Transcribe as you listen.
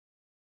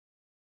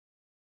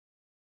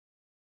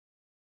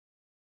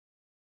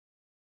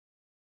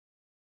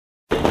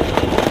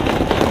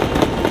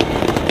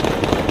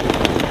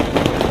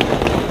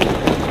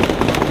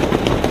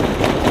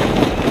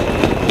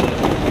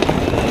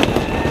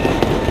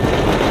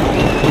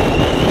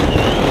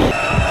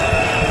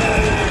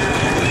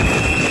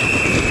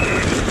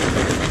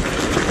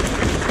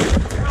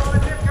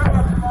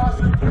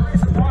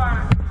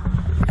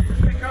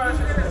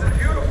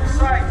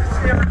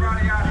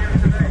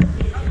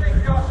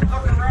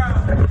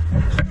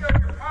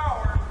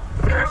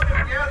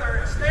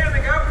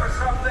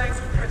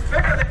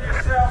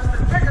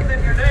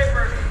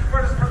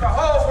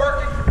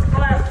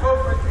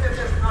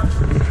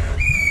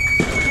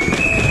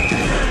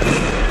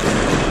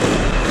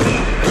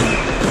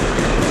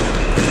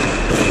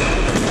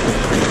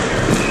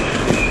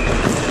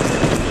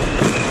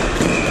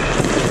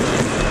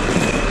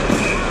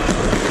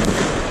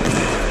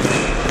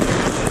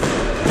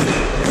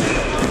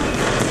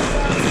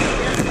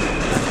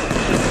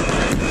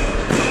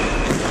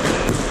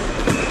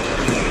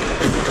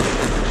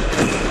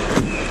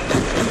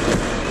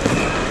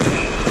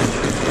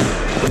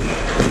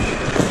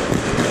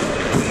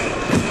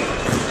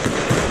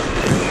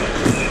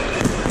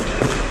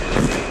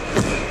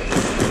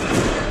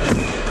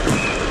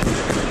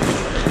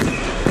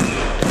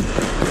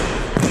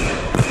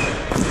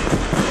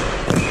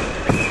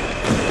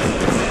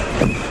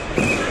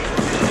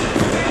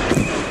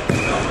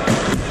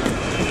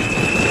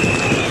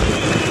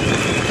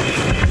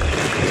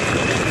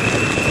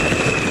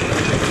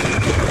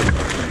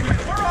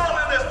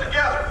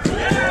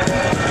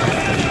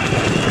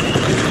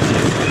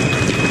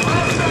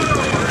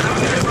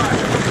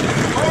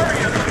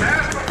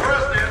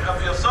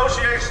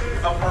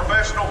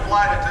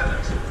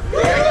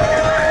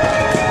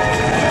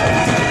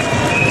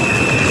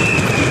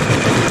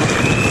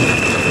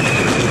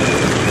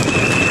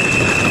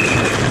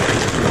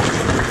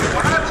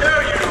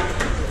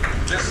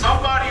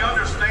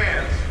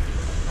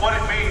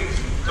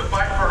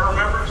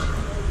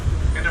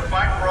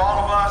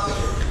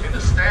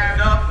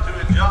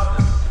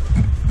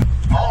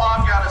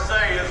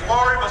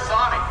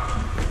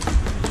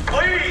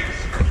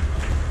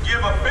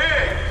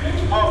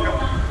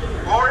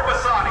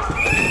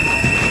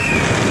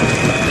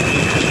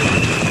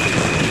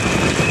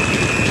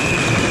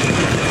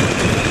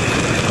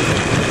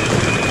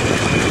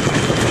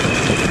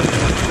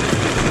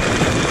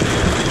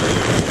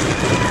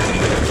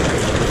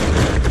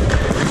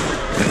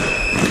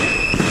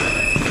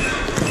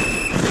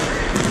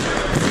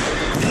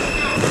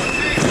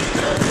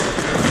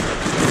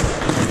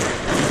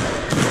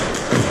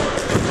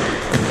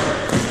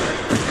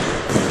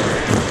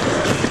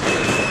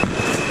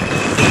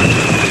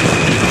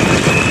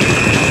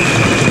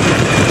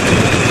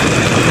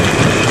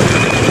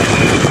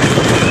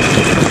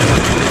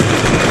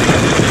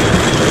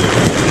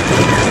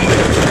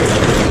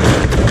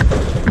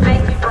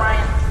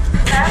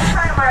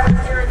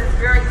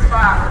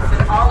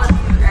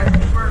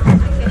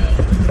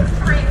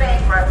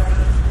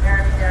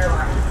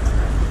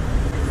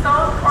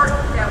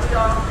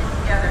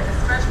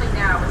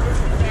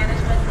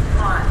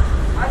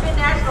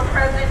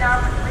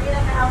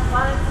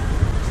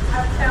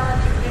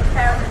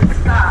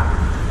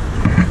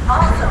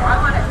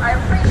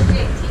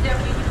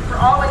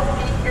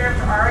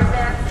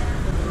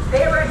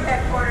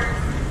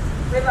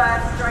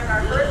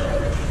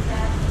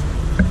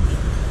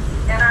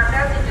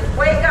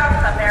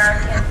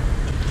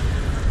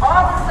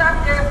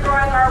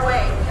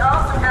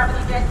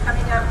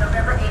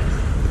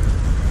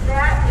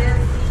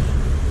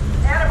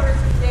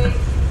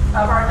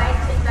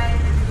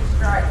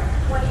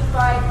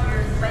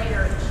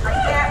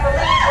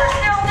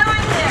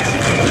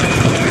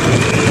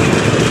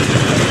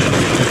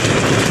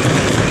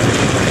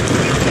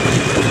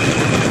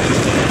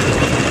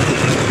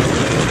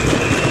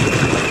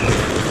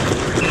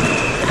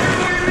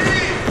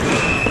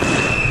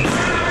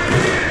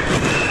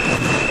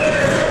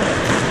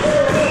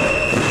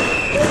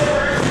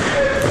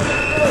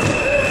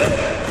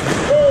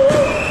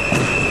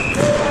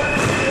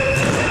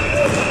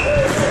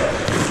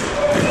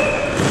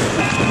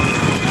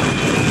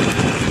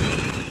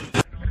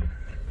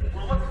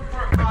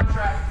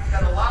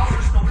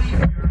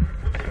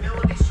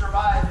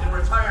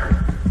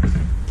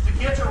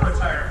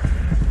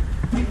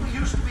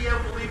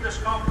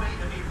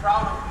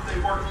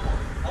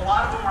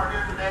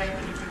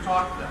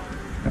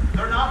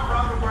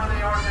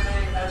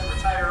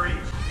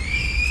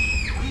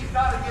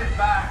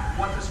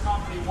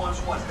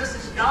was. This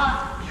is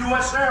not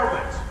U.S.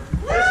 Airways.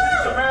 This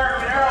is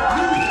American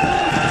Airlines.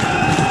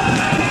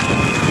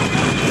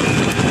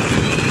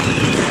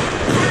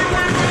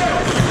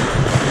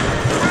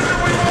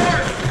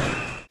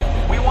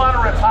 We want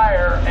to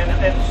retire and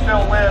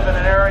still live in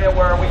an area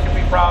where we can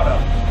be proud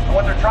of. And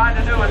what they're trying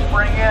to do is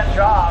bring in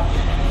jobs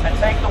and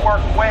take the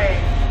work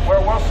away where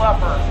we'll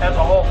suffer as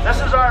a whole. This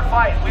is our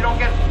fight. We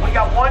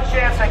got one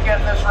chance at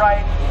getting this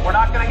right. We're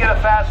not going to get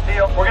a fast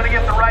deal. We're going to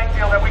get the right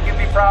deal that we can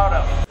be proud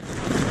of.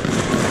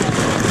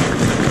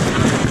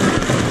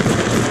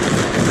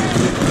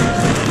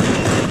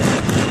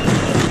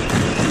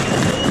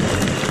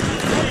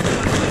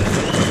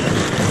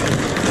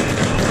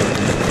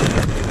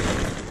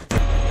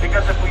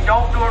 Because if we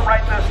don't do it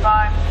right this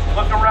time,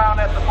 look around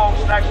at the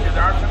folks next to you.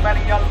 There aren't too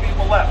many young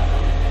people left.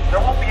 There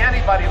won't be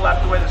anybody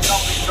left the way this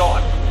company's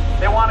going.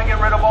 They want to get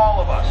rid of all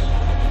of us.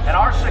 And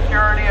our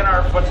security and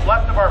what's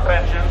left of our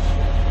pensions,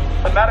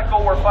 the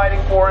medical we're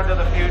fighting for into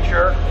the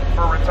future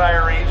for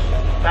retirees,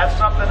 that's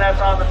something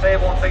that's on the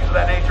table and things of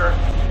that nature.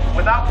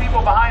 Without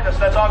people behind us,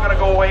 that's all going to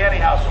go away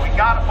anyhow. So we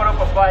got to put up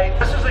a fight.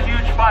 This is a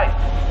huge fight.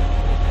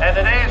 And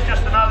today is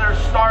just another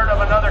start of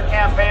another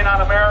campaign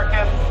on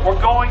American. We're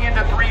going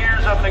into 3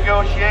 years of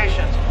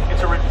negotiations.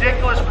 It's a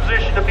ridiculous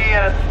position to be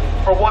in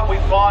for what we've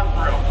gone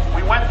through.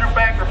 We went through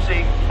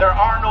bankruptcy. There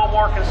are no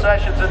more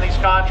concessions in these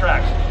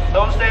contracts.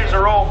 Those days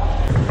are over.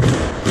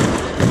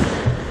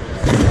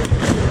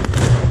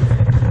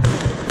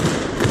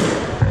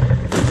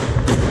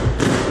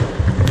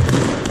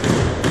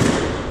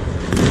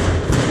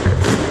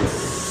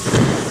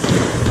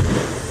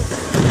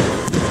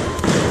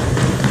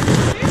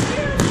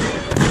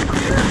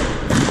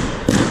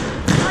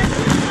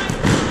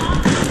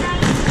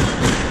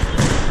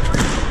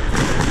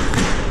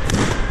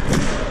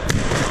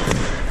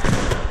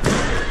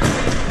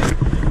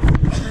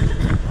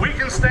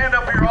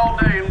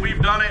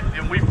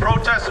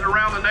 Protested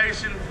around the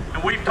nation,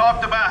 and we've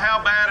talked about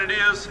how bad it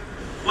is.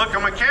 Look, a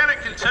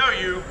mechanic can tell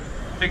you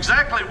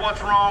exactly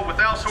what's wrong with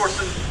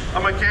outsourcing a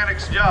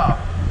mechanic's job.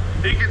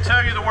 He can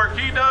tell you the work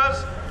he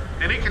does,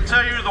 and he can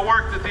tell you the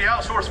work that the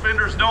outsourced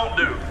vendors don't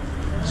do.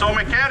 So a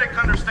mechanic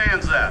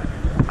understands that.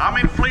 I'm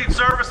in fleet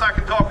service. I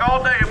can talk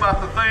all day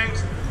about the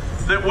things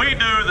that we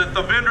do that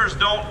the vendors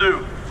don't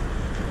do.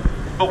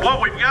 But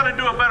what we've got to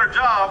do a better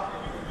job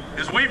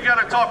is we've got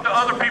to talk to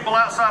other people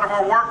outside of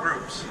our work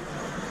groups.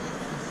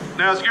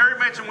 Now, as Gary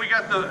mentioned, we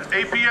got the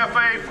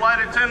APFA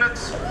flight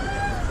attendants.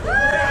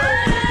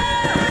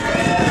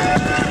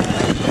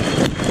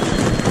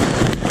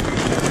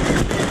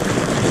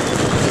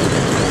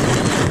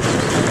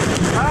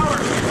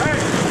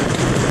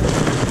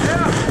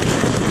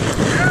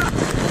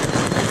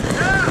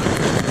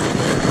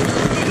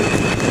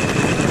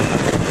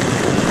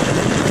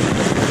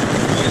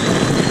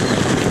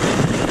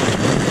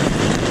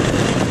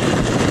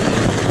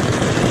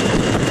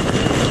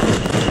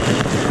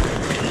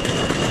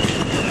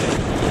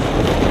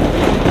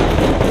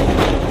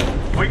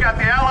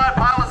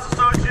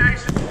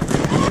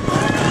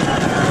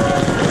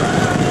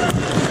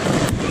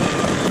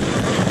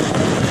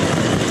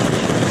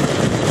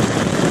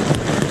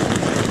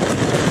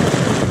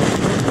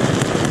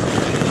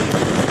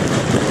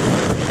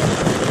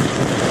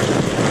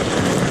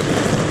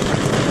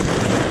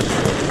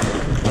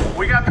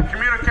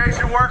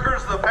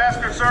 Workers, the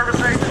passenger service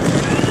agents.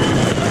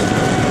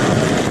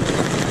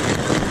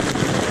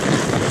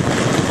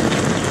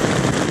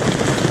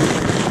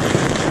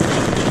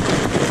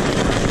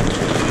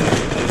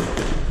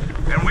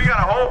 And we got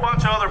a whole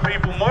bunch of other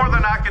people, more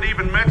than I could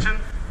even mention,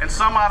 and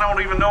some I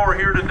don't even know are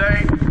here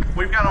today.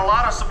 We've got a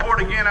lot of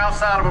support again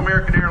outside of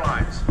American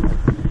Airlines.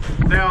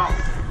 Now,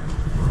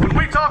 when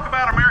we talk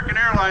about American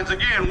Airlines,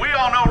 again, we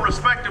all know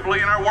respectively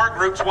in our work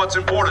groups what's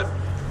important,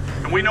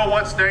 and we know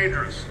what's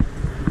dangerous.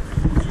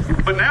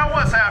 But now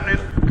what's happening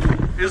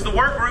is the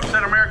work groups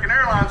at American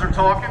Airlines are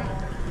talking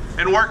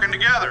and working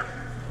together.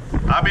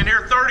 I've been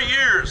here 30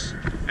 years,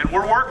 and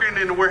we're working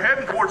and we're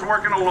heading towards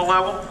working on a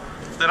level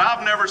that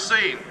I've never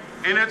seen.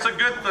 And it's a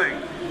good thing,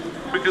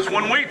 because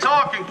when we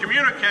talk and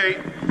communicate,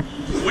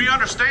 we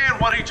understand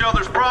what each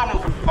other's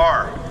problems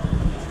are.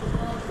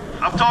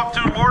 I've talked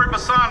to Lori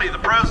Bassani, the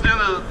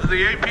president of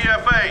the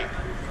APFA.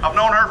 I've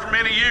known her for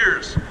many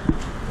years.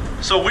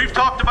 So we've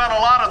talked about a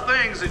lot of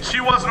things that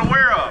she wasn't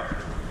aware of.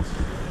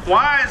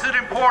 Why is it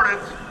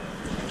important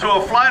to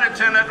a flight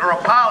attendant or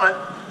a pilot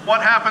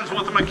what happens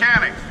with a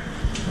mechanic?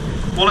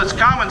 Well, it's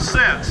common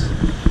sense.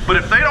 But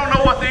if they don't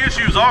know what the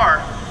issues are,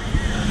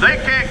 they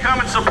can't come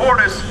and support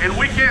us, and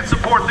we can't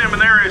support them in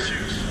their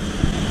issues.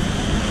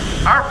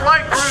 Our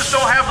flight crews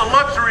don't have the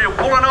luxury of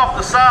pulling off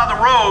the side of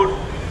the road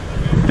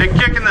and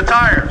kicking the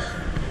tires.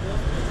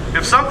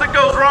 If something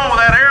goes wrong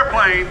with that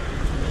airplane,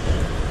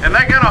 and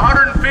they got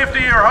 150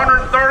 or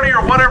 130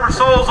 or whatever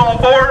souls on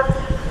board,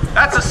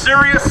 that's a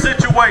serious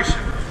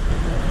situation.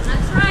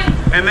 That's right.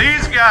 And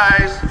these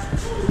guys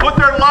put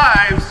their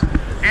lives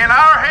in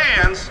our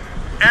hands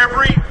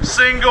every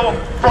single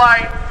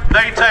flight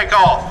they take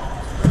off.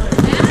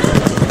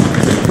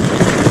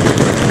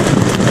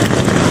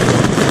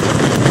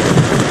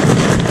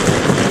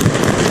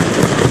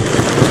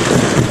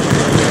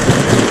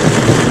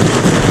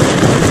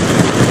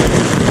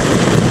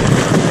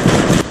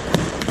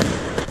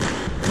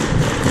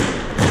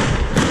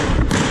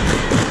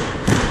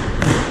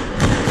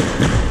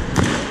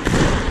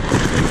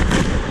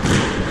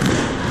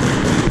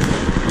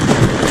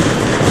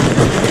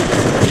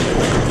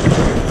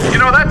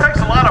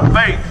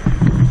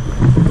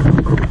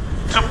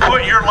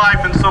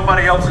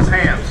 somebody else's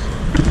hands.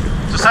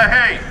 To say,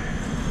 hey,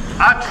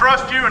 I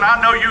trust you and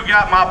I know you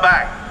got my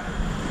back.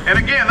 And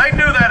again, they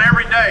do that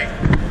every day.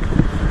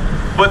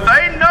 But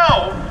they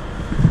know,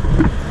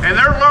 and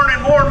they're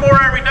learning more and more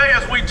every day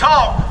as we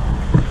talk,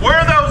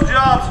 where those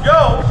jobs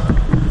go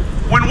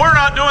when we're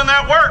not doing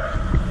that work.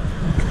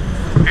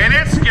 And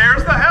it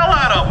scares the hell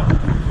out of them.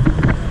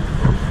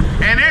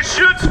 And it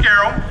should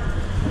scare them.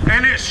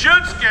 And it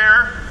should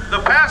scare the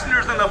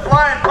passengers and the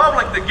flying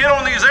public that get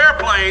on these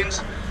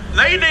airplanes.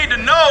 They need to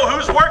know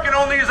who's working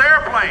on these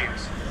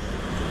airplanes.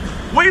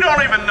 We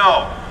don't even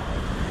know.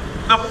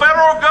 The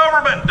federal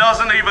government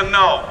doesn't even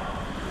know.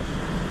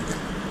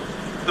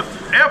 The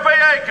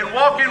FAA can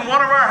walk in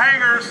one of our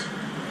hangars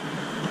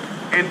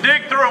and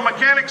dig through a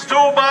mechanic's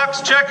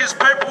toolbox, check his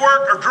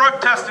paperwork, or drug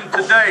testing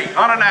today,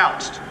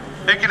 unannounced.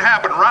 It can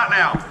happen right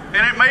now.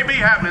 And it may be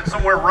happening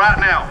somewhere right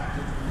now.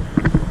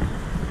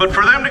 But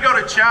for them to go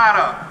to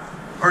China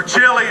or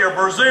Chile or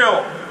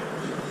Brazil,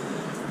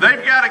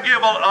 they've got to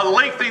give a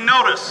lengthy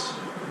notice.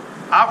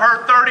 I've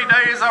heard 30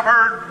 days, I've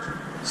heard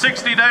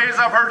 60 days,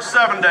 I've heard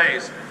 7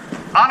 days.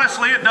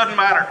 Honestly, it doesn't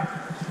matter.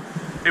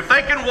 If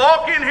they can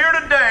walk in here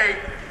today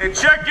and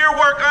check your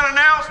work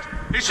unannounced,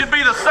 it should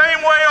be the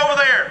same way over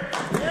there.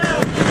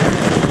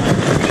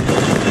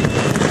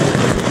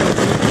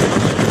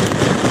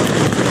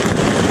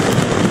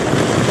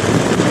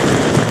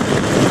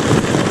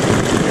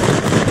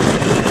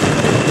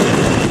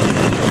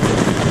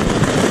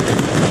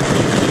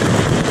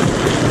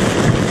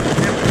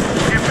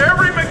 If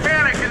every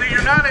mechanic in the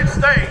United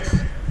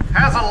States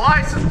has a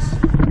license,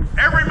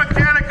 every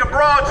mechanic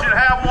abroad should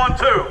have one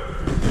too.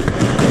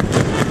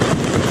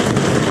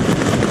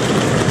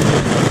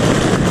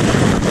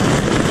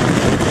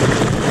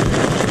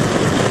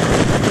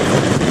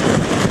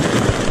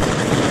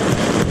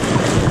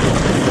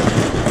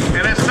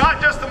 And it's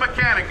not just the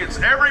mechanic, it's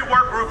every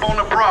work group on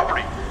the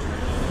property.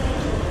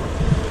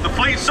 The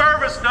fleet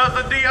service does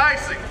the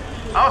de-icing.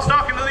 I was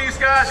talking to these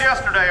guys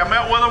yesterday. I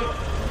met with them.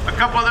 A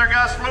couple of their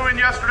guys flew in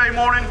yesterday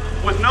morning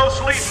with no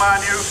sleep,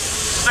 mind you.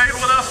 Stayed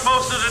with us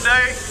most of the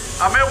day.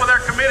 I met with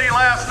their committee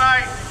last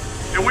night,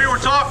 and we were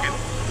talking.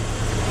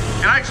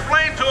 And I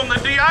explained to them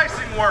the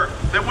de-icing work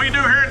that we do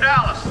here in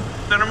Dallas,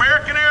 that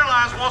American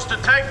Airlines wants to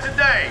take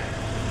today.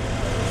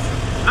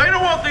 They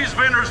don't want these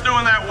vendors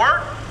doing that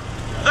work.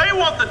 They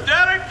want the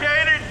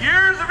dedicated,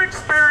 years of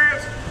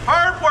experience,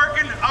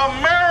 hard-working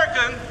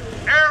American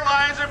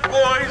Airlines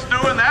employees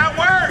doing that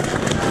work.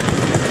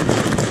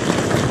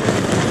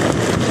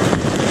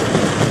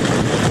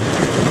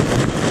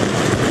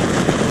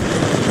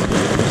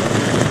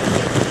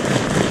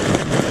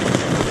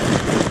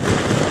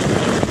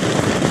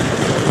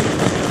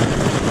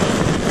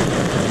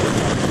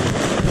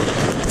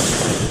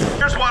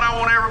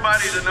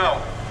 To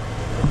know.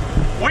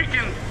 We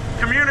can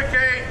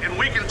communicate and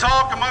we can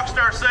talk amongst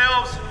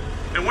ourselves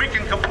and we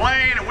can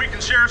complain and we can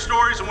share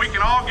stories and we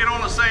can all get on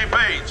the same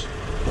page.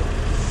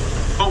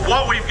 But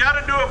what we've got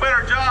to do a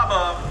better job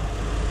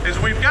of is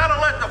we've got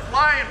to let the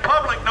flying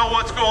public know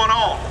what's going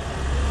on.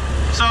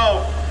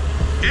 So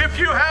if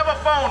you have a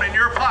phone in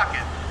your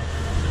pocket,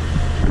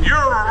 you're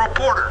a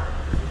reporter.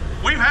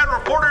 We've had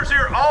reporters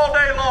here all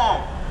day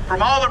long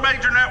from all the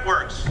major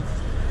networks.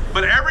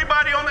 But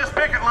everybody on this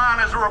picket line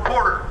is a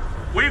reporter.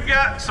 We've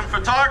got some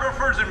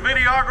photographers and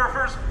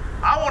videographers.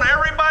 I want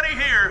everybody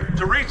here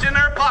to reach in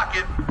their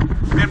pocket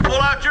and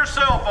pull out your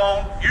cell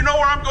phone. You know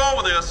where I'm going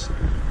with this.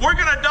 We're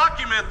going to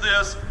document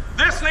this.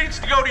 This needs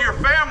to go to your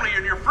family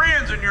and your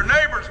friends and your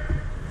neighbors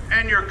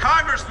and your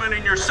congressmen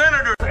and your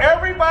senators.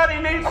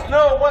 Everybody needs to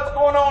know what's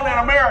going on in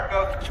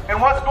America and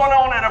what's going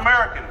on in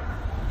American.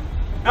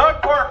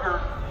 Doug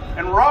Parker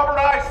and Robert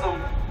Isom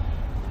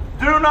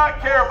do not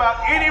care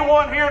about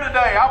anyone here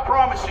today, I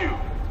promise you.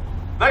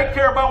 They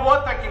care about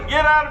what they can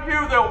get out of you.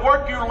 They'll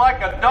work you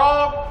like a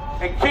dog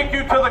and kick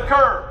you to the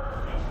curb.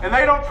 And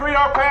they don't treat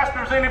our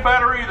passengers any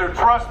better either,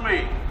 trust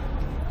me.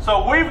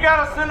 So we've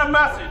got to send a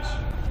message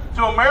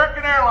to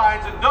American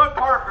Airlines and Doug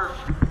Parker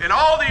and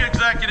all the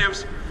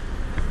executives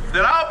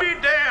that I'll be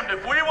damned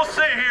if we will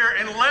sit here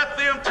and let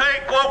them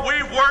take what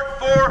we've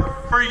worked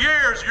for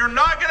years. You're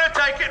not going to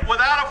take it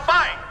without a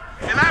fight.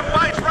 And that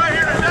fight's right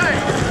here today.